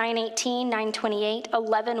 6:12, 9:18, 9:28,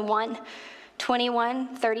 11:1,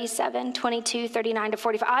 21, 37, 22,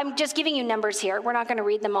 39-45. I'm just giving you numbers here. We're not going to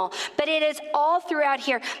read them all. But it is all throughout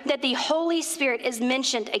here that the Holy Spirit is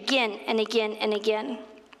mentioned again and again and again.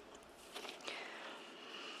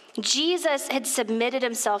 Jesus had submitted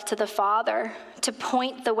himself to the Father to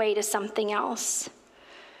point the way to something else.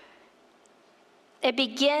 It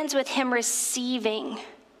begins with him receiving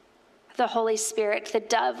the Holy Spirit, the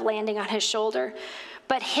dove landing on his shoulder.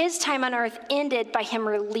 But his time on earth ended by him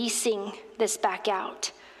releasing this back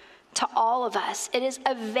out to all of us. It is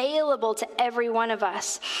available to every one of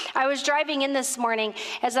us. I was driving in this morning,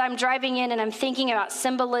 as I'm driving in and I'm thinking about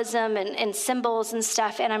symbolism and symbols and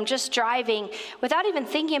stuff, and I'm just driving without even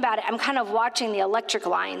thinking about it. I'm kind of watching the electric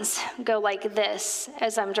lines go like this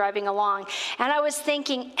as I'm driving along. And I was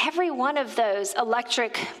thinking every one of those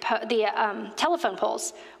telephone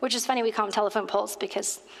poles, which is funny we call them telephone poles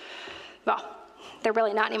because, well, they're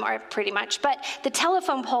really not anymore pretty much. But the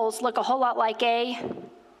telephone poles look a whole lot like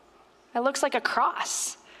it looks like a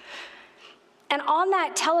cross. And on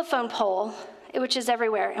that telephone pole, which is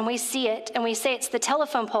everywhere, and we see it, and we say it's the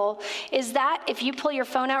telephone pole, is that, if you pull your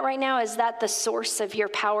phone out right now, is that the source of your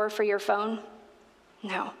power for your phone?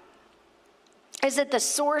 No. Is it the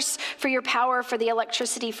source for your power for the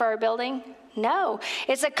electricity for our building? No.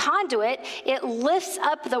 It's a conduit. It lifts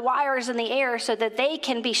up the wires in the air so that they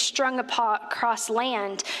can be strung across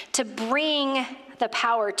land to bring the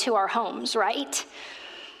power to our homes, right?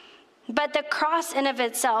 But the cross in of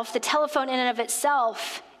itself, the telephone in and of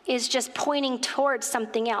itself, is just pointing towards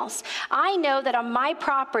something else. I know that on my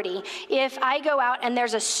property, if I go out and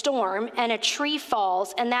there's a storm and a tree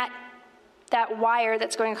falls and that wire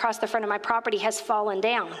that's going across the front of my property has fallen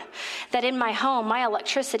down, that in my home, my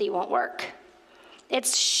electricity won't work.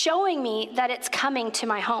 It's showing me that it's coming to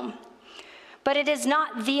my home. But it is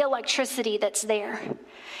not the electricity that's there.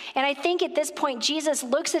 And I think at this point, Jesus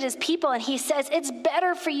looks at his people and he says, it's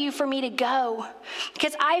better for me to go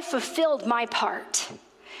because I fulfilled my part.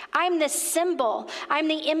 I'm the symbol. I'm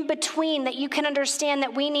the in-between that you can understand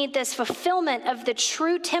that we need this fulfillment of the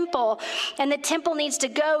true temple. And the temple needs to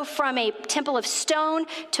go from a temple of stone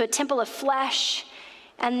to a temple of flesh.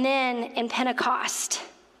 And then in Pentecost,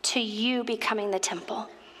 to you becoming the temple.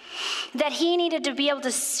 That he needed to be able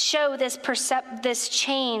to show this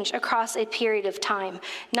change across a period of time,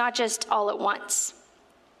 not just all at once.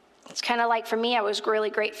 It's kind of like for me, I was really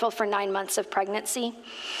grateful for 9 months of pregnancy,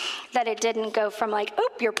 that it didn't go from like, oh,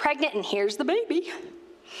 you're pregnant and here's the baby.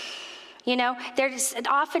 You know, there's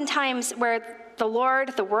oftentimes where the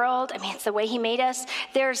Lord, the world, it's the way he made us,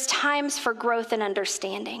 there's times for growth and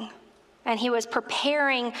understanding. And he was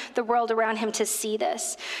preparing the world around him to see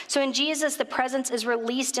this. So in Jesus, the presence is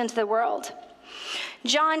released into the world.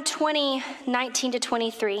 John 20,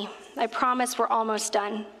 19-23. I promise we're almost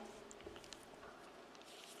done.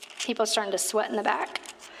 People starting to sweat in the back.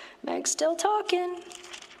 Meg's still talking.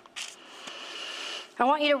 I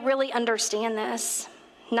want you to really understand this.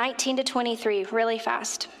 19-23, really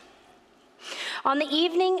fast. On the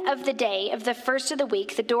evening of the day of the first of the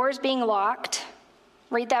week, the doors being locked.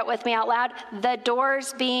 Read that with me out loud. The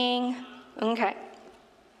doors being, okay.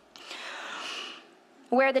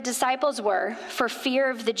 Where the disciples were for fear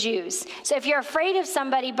of the Jews. So if you're afraid of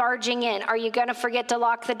somebody barging in, are you going to forget to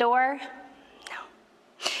lock the door? No.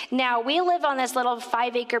 Now, we live on this little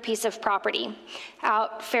 5-acre piece of property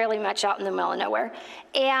fairly much out in the middle of nowhere.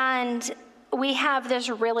 And we have this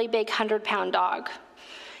really big 100-pound dog.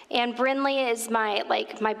 And Brinley is my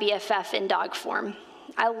BFF in dog form.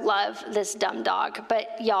 I love this dumb dog,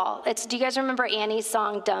 but y'all, do you guys remember Annie's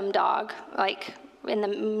song, Dumb Dog? Like in the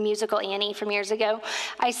musical Annie from years ago?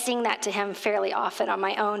 I sing that to him fairly often on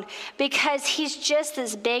my own because he's just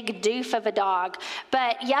this big doof of a dog.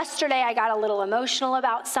 But yesterday I got a little emotional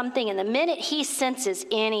about something, and the minute he senses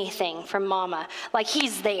anything from Mama, like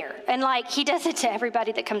he's there. And like he does it to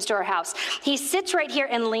everybody that comes to our house. He sits right here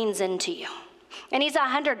and leans into you. And he's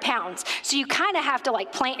 100 pounds. So you kind of have to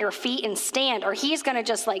like plant your feet and stand, or he's going to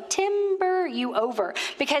just like timber you over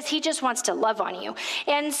because he just wants to love on you.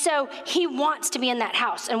 And so he wants to be in that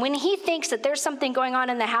house. And when he thinks that there's something going on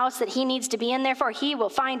in the house that he needs to be in there for, he will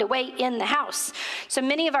find a way in the house. So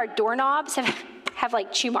many of our doorknobs have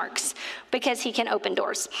like chew marks because he can open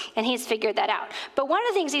doors, and he's figured that out. But one of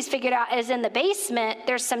the things he's figured out is in the basement,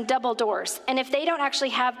 there's some double doors. And if they don't actually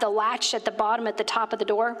have the latch at the bottom at the top of the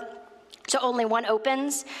door, so only one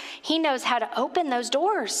opens. He knows how to open those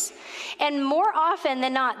doors. And more often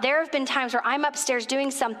than not, there have been times where I'm upstairs doing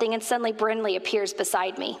something and suddenly Brinley appears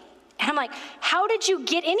beside me. And I'm like, how did you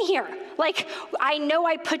get in here? Like, I know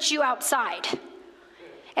I put you outside.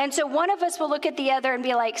 And so one of us will look at the other and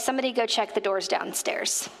be like, somebody go check the doors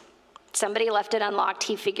downstairs. Somebody left it unlocked.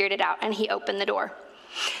 He figured it out and he opened the door.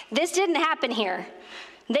 This didn't happen here.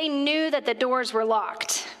 They knew that the doors were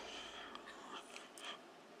locked.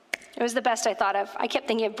 It was the best I thought of. I kept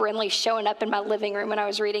thinking of Brinley showing up in my living room when I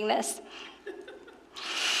was reading this.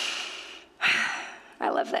 I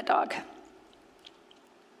love that dog.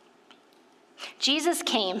 Jesus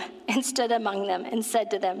came and stood among them and said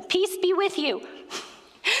to them, peace be with you.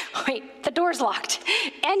 Wait, the door's locked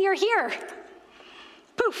and you're here.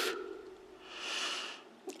 Poof.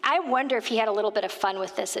 I wonder if he had a little bit of fun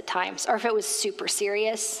with this at times or if it was super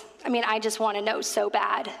serious. I mean, I just want to know so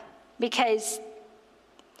bad because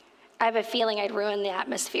I have a feeling I'd ruin the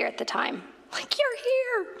atmosphere at the time. Like, you're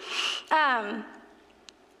here.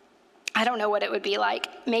 I don't know what it would be like.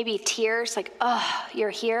 Maybe tears, like, oh, you're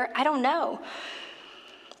here. I don't know.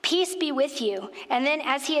 Peace be with you. And then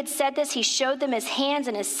as he had said this, he showed them his hands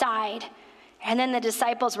and his side. And then the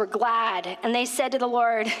disciples were glad. And they said to the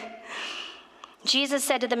Lord, Jesus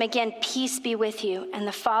said to them again, peace be with you. And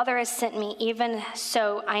the Father has sent me, even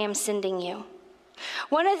so I am sending you.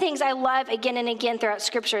 One of the things I love again and again throughout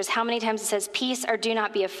Scripture is how many times it says, peace or do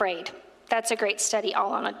not be afraid. That's a great study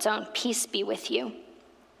all on its own. Peace be with you.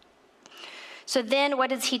 So then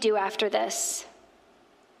what does he do after this?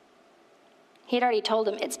 He had already told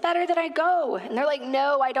them, it's better that I go. And they're like,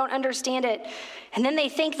 no, I don't understand it. And then they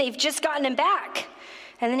think they've just gotten him back.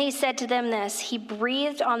 And then he said to them this, he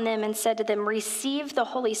breathed on them and said to them, receive the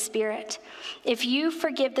Holy Spirit. If you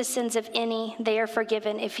forgive the sins of any, they are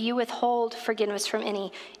forgiven. If you withhold forgiveness from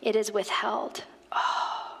any, it is withheld.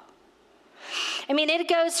 Oh. I mean, it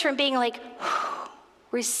goes from being like,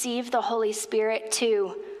 receive the Holy Spirit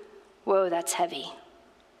to, whoa, that's heavy.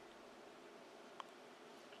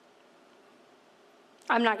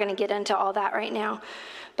 I'm not going to get into all that right now,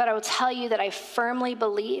 but I will tell you that I firmly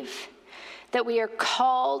believe that we are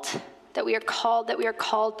called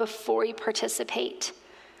before we participate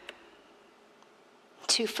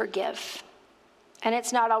to forgive. And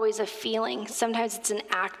it's not always a feeling. Sometimes it's an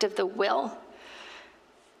act of the will.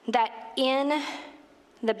 That in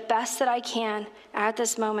the best that I can at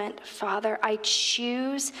this moment, Father, I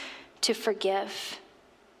choose to forgive.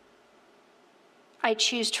 I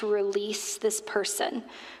choose to release this person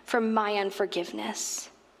from my unforgiveness.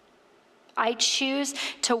 I choose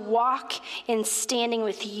to walk in standing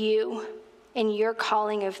with you in your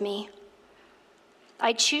calling of me.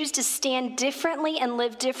 I choose to stand differently and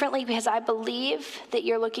live differently because I believe that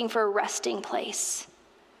you're looking for a resting place.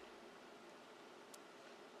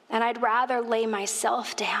 And I'd rather lay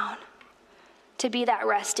myself down to be that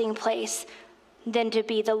resting place than to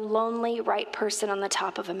be the lonely right person on the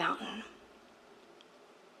top of a mountain.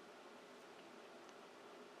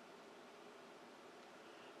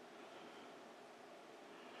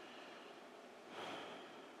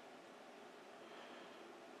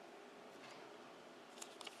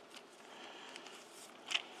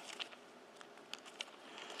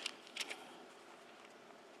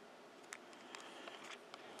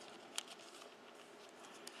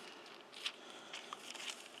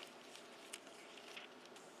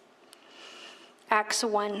 Acts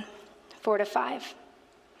 1, 4-5.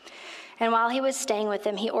 And while he was staying with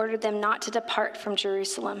them, he ordered them not to depart from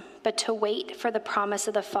Jerusalem, but to wait for the promise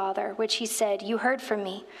of the Father, which he said, you heard from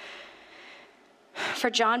me. For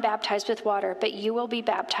John baptized with water, but you will be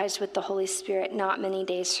baptized with the Holy Spirit not many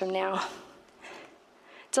days from now.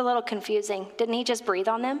 It's a little confusing. Didn't he just breathe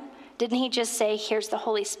on them? Didn't he just say, here's the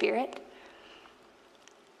Holy Spirit?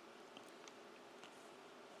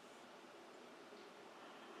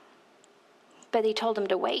 But he told them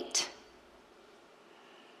to wait.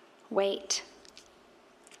 Wait.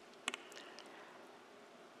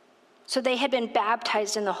 So they had been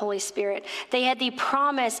baptized in the Holy Spirit. They had the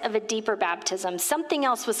promise of a deeper baptism. Something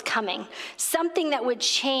else was coming. Something that would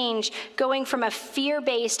change, going from a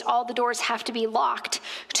fear-based, all the doors have to be locked,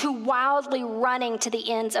 to wildly running to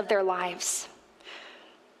the ends of their lives.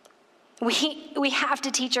 We have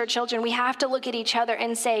to teach our children. We have to look at each other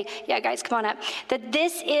and say, yeah, guys, come on up. That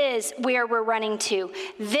this is where we're running to.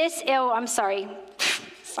 I'm sorry.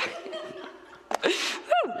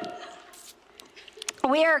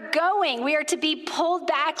 We are to be pulled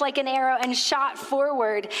back like an arrow and shot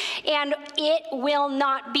forward. And it will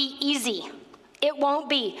not be easy. It won't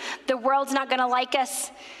be. The world's not going to like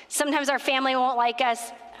us. Sometimes our family won't like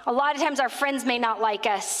us. A lot of times our friends may not like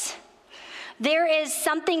us. There is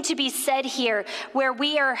something to be said here where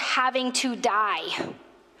we are having to die.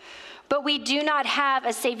 But we do not have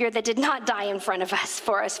a Savior that did not die in front of us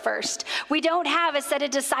for us first. We don't have a set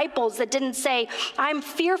of disciples that didn't say, I'm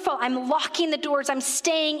fearful, I'm locking the doors, I'm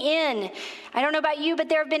staying in. I don't know about you, but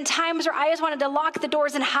there have been times where I just wanted to lock the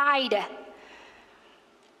doors and hide.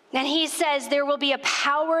 And he says there will be a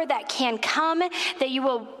power that can come that you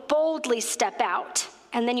will boldly step out,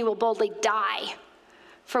 and then you will boldly die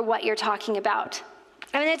for what you're talking about.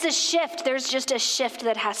 I mean, it's a shift. There's just a shift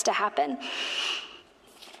that has to happen.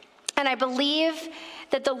 And I believe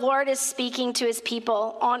that the Lord is speaking to his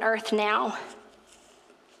people on earth now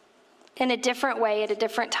in a different way at a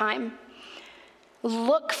different time.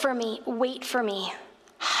 Look for me, wait for me,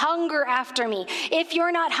 hunger after me. If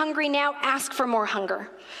you're not hungry now, ask for more hunger.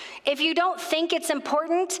 If you don't think it's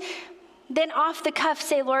important, then off the cuff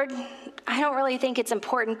say, Lord, I don't really think it's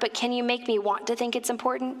important, but can you make me want to think it's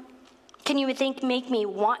important? Can you make me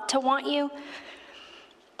want you?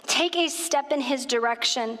 Take a step in his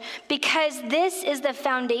direction, because this is the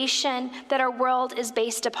foundation that our world is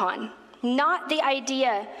based upon. Not the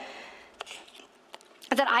idea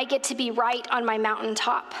that I get to be right on my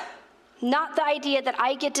mountaintop. Not the idea that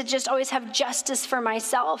I get to just always have justice for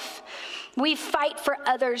myself. We fight for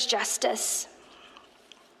others' justice.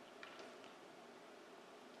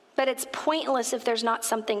 But it's pointless if there's not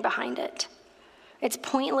something behind it. It's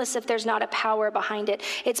pointless if there's not a power behind it.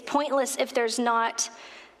 It's pointless if there's not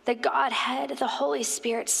the Godhead, the Holy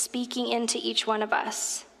Spirit speaking into each one of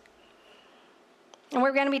us. And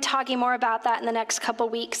we're going to be talking more about that in the next couple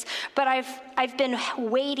weeks. But I've been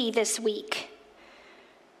weighty this week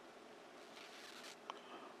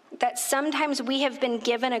that sometimes we have been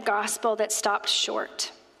given a gospel that stops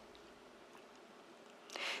short.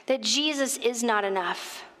 That Jesus is not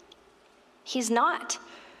enough. He's not.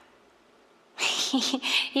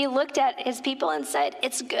 He looked at his people and said,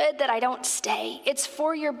 it's good that I don't stay. It's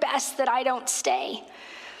for your best that I don't stay.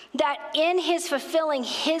 That in his fulfilling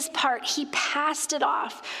his part, he passed it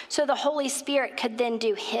off so the Holy Spirit could then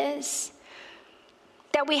do his.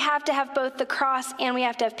 That we have to have both the cross and we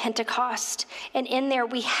have to have Pentecost. And in there,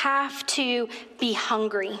 we have to be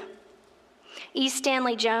hungry. E.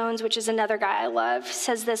 Stanley Jones, which is another guy I love,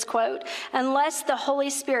 says this quote, unless the Holy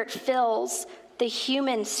Spirit fills, the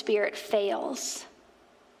human spirit fails.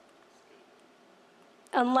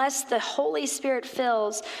 Unless the Holy Spirit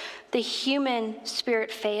fills, the human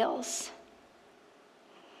spirit fails.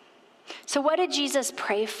 So what did Jesus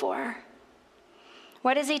pray for?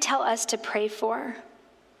 What does he tell us to pray for?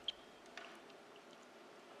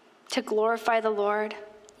 To glorify the Lord.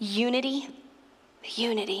 Unity.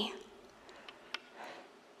 Unity.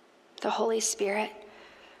 The Holy Spirit.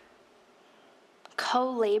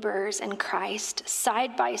 Co-laborers in Christ,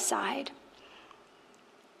 side by side.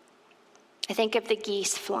 I think of the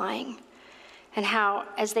geese flying and how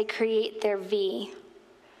as they create their V,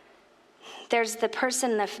 there's the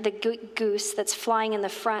person, the goose that's flying in the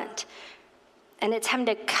front, and it's having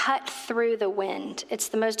to cut through the wind. It's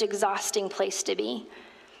the most exhausting place to be.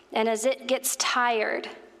 And as it gets tired,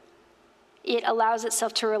 it allows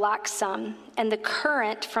itself to relax some, and the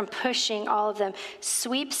current from pushing all of them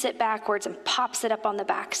sweeps it backwards and pops it up on the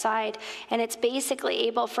backside, and it's basically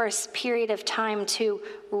able for a period of time to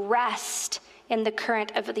rest in the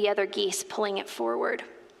current of the other geese pulling it forward.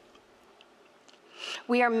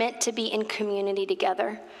 We are meant to be in community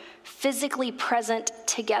together, physically present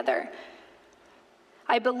together.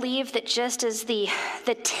 I believe that just as the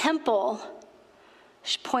temple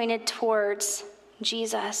pointed towards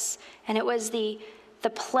Jesus, and it was the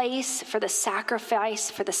place for the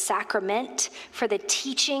sacrifice, for the sacrament, for the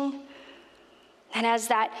teaching. And as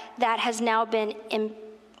that has now been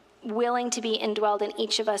willing to be indwelled in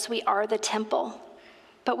each of us, we are the temple.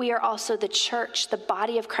 But we are also the church, the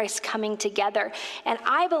body of Christ coming together. And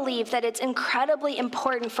I believe that it's incredibly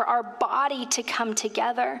important for our body to come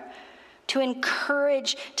together, to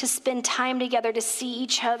encourage, to spend time together, to see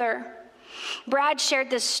each other. Brad shared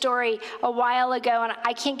this story a while ago, and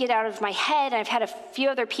I can't get it out of my head, and I've had a few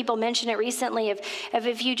other people mention it recently, of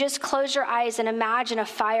if you just close your eyes and imagine a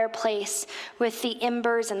fireplace with the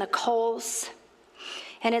embers and the coals,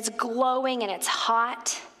 and it's glowing and it's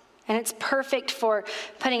hot, and it's perfect for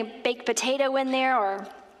putting a baked potato in there or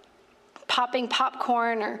popping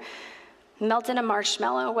popcorn or melting a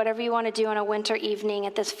marshmallow, whatever you want to do on a winter evening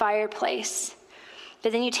at this fireplace.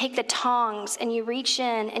 But then you take the tongs and you reach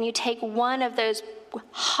in and you take one of those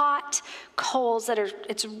hot coals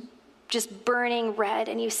it's just burning red,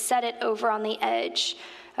 and you set it over on the edge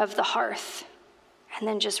of the hearth, and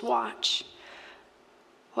then just watch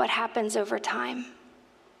what happens over time.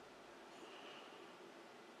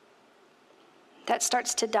 that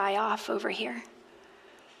starts to die off over here.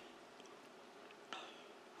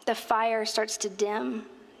 The fire starts to dim.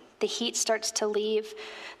 The heat starts to leave.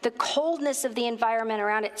 The coldness of the environment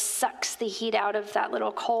around it sucks the heat out of that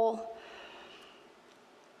little coal.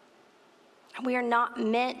 We are not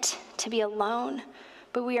meant to be alone,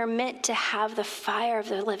 but we are meant to have the fire of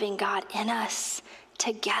the living God in us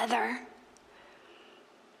together.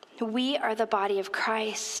 We are the body of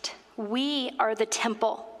Christ. We are the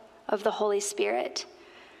temple of the Holy Spirit.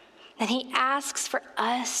 And he asks for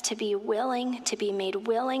us to be willing, to be made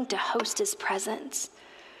willing to host his presence.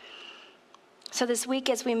 So this week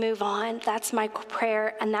as we move on, that's my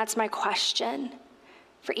prayer and that's my question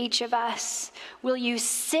for each of us. Will you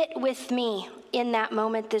sit with me in that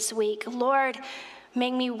moment this week? Lord,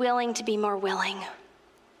 make me willing to be more willing.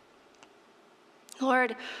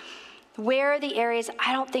 Lord, where are the areas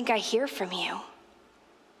I don't think I hear from you?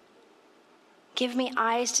 Give me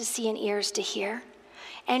eyes to see and ears to hear.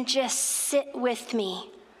 And just sit with me.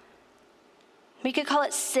 We could call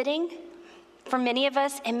it sitting. For many of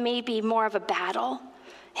us, it may be more of a battle.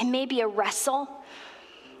 It may be a wrestle.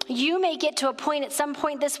 You may get to a point at some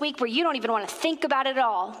point this week where you don't even want to think about it at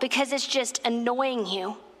all because it's just annoying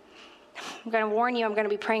you. I'm going to warn you, I'm going to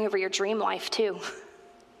be praying over your dream life too.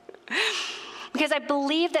 Because I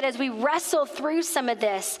believe that as we wrestle through some of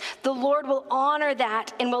this, the Lord will honor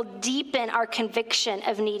that and will deepen our conviction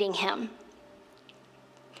of needing him.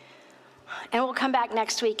 And we'll come back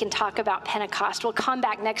next week and talk about Pentecost. We'll come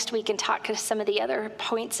back next week and talk to some of the other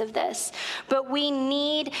points of this. But we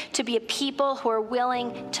need to be a people who are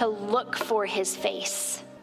willing to look for his face.